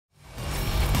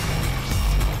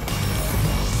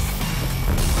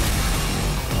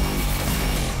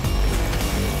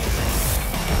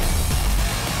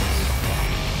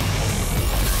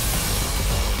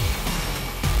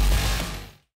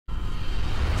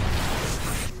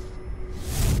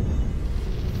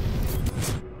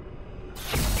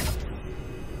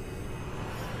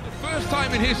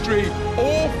time in history,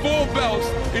 all 4 belts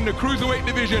in the cruiserweight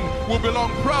division will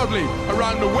belong proudly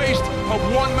around the waist of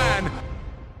one man.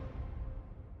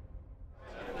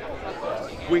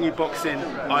 Wingy Boxing,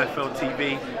 IFL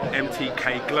TV,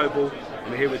 MTK Global.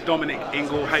 I'm here with Dominic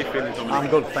Ingle. How you feeling, Dominic? I'm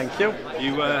good, thank you.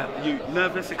 You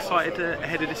nervous, excited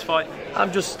ahead of this fight?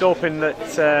 I'm just hoping that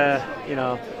you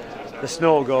know, the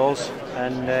snow goes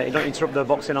and it don't interrupt the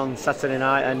boxing on Saturday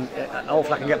night, and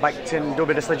hopefully I can get back and do a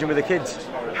bit of sledging with the kids.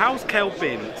 How's Kell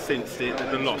been since the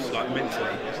loss, like mentally?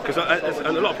 Because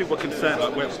a lot of people are concerned,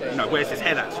 like, where's his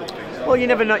head at, sort of thing. Well, you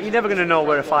never know. You're never going to know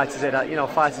where a fighter's head at. You know,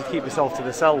 fighters keep themselves to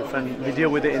themselves and they deal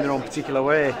with it in their own particular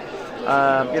way.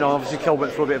 You know, obviously Kell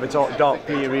went through a bit of a dark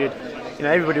period. You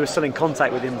know, everybody was still in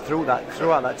contact with him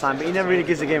throughout that time, but he never really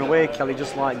gives the game away. Kell, he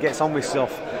just like gets on with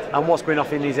stuff, and what's going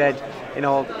off in his head, you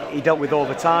know, he dealt with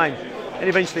over time, and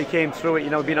eventually he came through it. You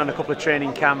know, been on a couple of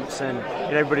training camps, and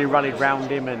you know, everybody rallied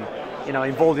round him and, you know,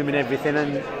 involved him in everything.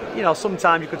 And you know,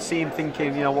 sometimes you could see him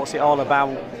thinking, you know, what's it all about?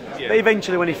 Yeah. But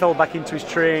eventually, when he fell back into his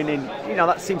training, you know,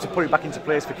 that seems to put it back into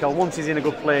place for Kell. Once he's in a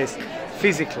good place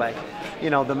physically, you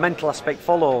know, the mental aspect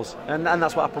follows, and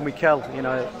that's what happened with Kell. You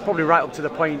know, probably right up to the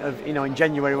point of, you know, in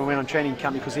January when we went on training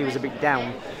camp, because he was a bit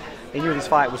down. He knew this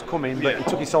fight was coming, but he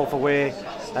took himself away,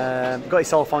 got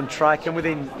himself on track, and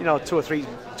within, you know, two or three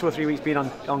weeks being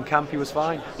on camp, he was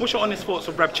fine. What's your honest thoughts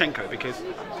of Rabchenko? Because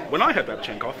when I heard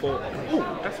Rabchenko, I thought,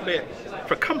 oh, that's a bit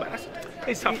for a comeback.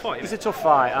 It's a tough fight. It's a tough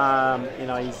fight. You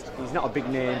know, he's not a big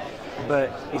name,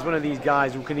 but he's one of these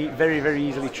guys who can very, very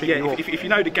easily treat you up. If you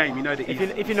know the game, you know that.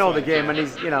 If you know the game, and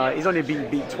he's only been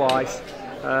beat twice,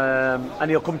 and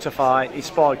he'll come to fight. He's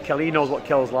sparred Kell. He knows what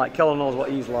Kell's like. Kell knows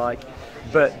what he's like.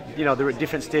 But you know, they're at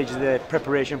different stages of their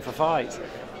preparation for fights.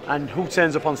 And who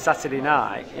turns up on Saturday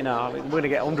night? You know, we're going to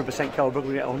get 100% Kell Brook,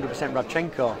 we're going to get 100%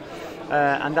 Rabchenko,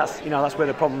 and that's where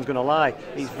the problem's going to lie.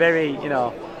 It's very, you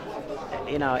know,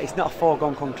 it's not a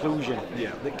foregone conclusion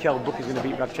that Kell Brook is going to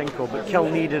beat Rabchenko, but Kell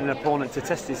needed an opponent to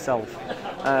test himself.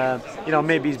 You know,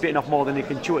 maybe he's bitten off more than he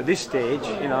can chew at this stage,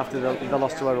 you know, after the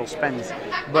loss to Errol Spence.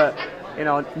 But, you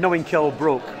know, knowing Kell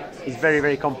Brook, he's very,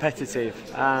 very competitive,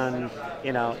 and,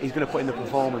 you know, he's going to put in the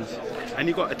performance. And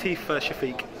you've got Atif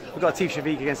Shafiq. We've got Atif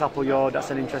Shafiq against Appleyard.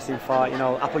 That's an interesting fight. You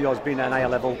know, Appleyard's been at an higher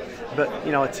level, but,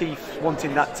 you know, Atif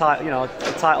wanting that title, you know,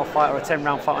 a title fight or a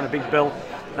 10-round fight on a big bill.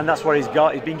 And that's what he's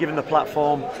got. He's been given the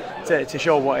platform to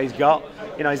show what he's got.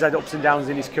 You know, he's had ups and downs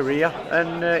in his career,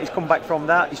 and he's come back from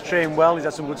that. He's trained well. He's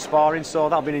had some good sparring, so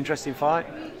that'll be an interesting fight.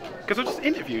 Because I just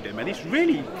interviewed him, and he's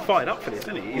really fired up for this,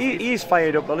 isn't he? He is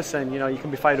fired up. But listen, you know, you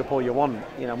can be fired up all you want.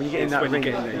 You know, when you get in that ring,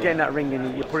 you get in that ring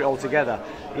and you put it all together.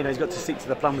 You know, he's got to stick to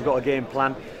the plan. We've got a game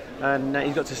plan, and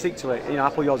he's got to stick to it. You know,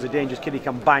 Appleyard's a dangerous kid. He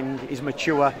can bang. He's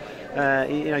mature. You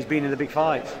know, he's been in the big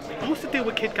fights. And what's the deal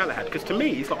with Kid Galahad? Because to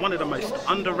me, he's like one of the most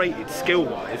underrated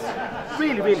skill-wise,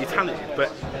 really, really talented,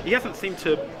 but he hasn't seemed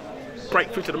to break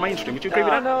through to the mainstream. Would you agree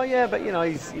with that? No, yeah, but you know,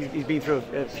 he's been through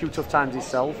a few tough times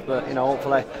himself. But you know,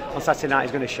 hopefully on Saturday night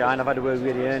he's going to shine. I've had a word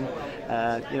with Ian.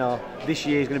 You know, this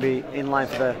year he's going to be in line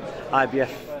for the IBF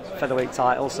featherweight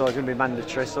title, so it's going to be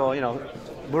mandatory. So you know,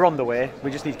 we're on the way.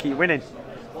 We just need to keep winning.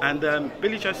 And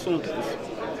Billy Joe Saunders,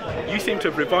 you seem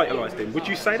to have revitalised him. Would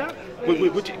you say that?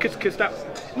 Because that,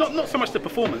 not so much the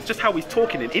performance, just how he's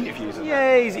talking in interviews.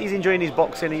 Yeah, he's enjoying his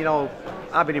boxing. You know,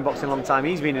 I've been in boxing a long time.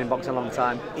 He's been in boxing a long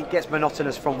time. It gets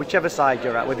monotonous from whichever side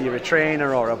you're at, whether you're a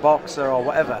trainer or a boxer or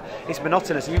whatever. It's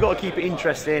monotonous, and you've got to keep it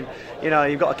interesting. You know,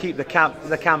 you've got to keep the camp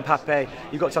happy.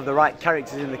 You've got to have the right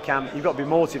characters in the camp. You've got to be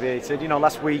motivated. You know,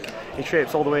 last week he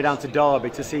traipsed all the way down to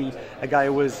Derby to see a guy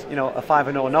who was, you know, a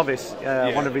 5-0 novice,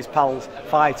 one of his pals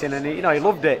fighting, and he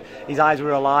loved it. His eyes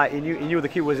were alight. He knew the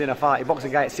kid was in a fight. He boxed a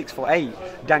guy at 6'8",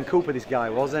 Dan Cooper, this guy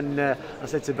was, and I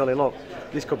said to Billy, look,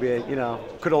 this could be,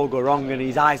 could all go wrong, and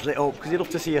his eyes lit up because he'd love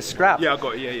to see a scrap. Yeah, I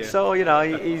got it. Yeah. So you know,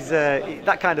 he's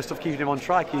that kind of stuff keeping him on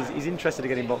track. He's interested in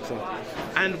getting boxing.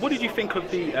 And what did you think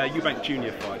of the Eubank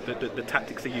Junior fight? The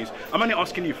tactics they used. I'm only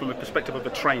asking you from a perspective of a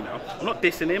trainer. I'm not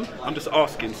dissing him. I'm just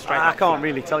asking straight. I can't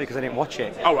really tell you because I didn't watch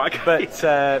it. Oh right. But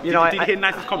you know, did you hear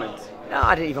Nathan's comments? No,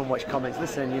 I didn't even watch comments.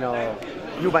 Listen, you know,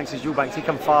 Eubanks is Eubanks. He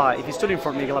can fight. If he stood in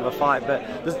front of me, he'll have a fight.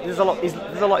 But there's a lot.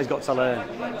 There's a lot he's got to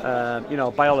learn. You know,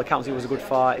 by all accounts, it was a good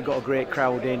fight. He got a great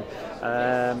crowd in.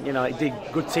 You know, he did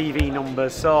good TV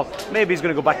numbers. So maybe he's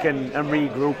going to go back and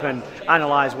regroup and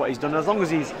analyse what he's done. As long as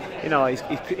he's, you know,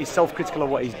 he's self-critical of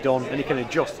what he's done and he can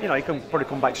adjust. You know, he can probably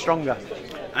come back stronger.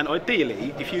 And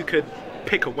ideally, if you could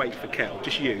pick a weight for Kell,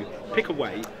 just you, pick a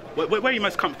weight. Where are you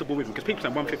most comfortable with him? Because people say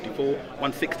 154,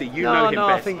 160, you know him best.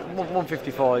 I think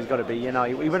 154 he's got to be, you know.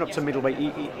 He went up to middleweight.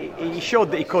 He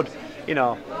showed that he could, you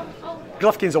know,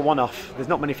 Golovkin's a one-off. There's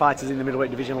not many fighters in the middleweight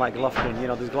division like Golovkin. You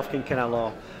know, there's Golovkin,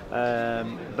 Canelo.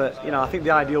 But you know, I think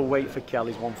the ideal weight for Kell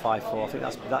is 154. I think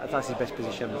that's his best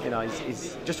position. You know,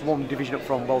 he's just one division up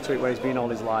from welterweight where he's been all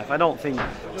his life. I don't think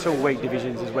 2 weight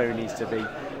divisions is where he needs to be.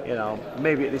 You know,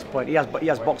 maybe at this point he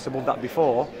has boxed above that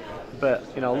before. But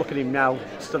you know, look at him now,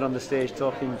 stood on the stage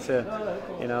talking to,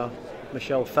 you know,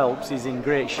 Michelle Phelps. He's in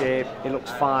great shape. He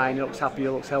looks fine. He looks happy. He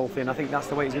looks healthy, and I think that's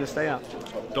the way he's going to stay at.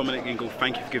 Dominic Ingle,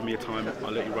 thank you for giving me your time.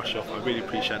 I'll let you rush off. I really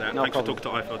appreciate that. No Thanks problem. for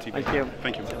talking to IFL TV. Thank you.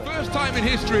 Thank you. First time in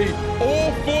history,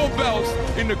 all 4 belts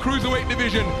in the cruiserweight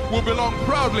division will belong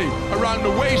proudly around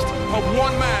the waist of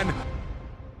one man.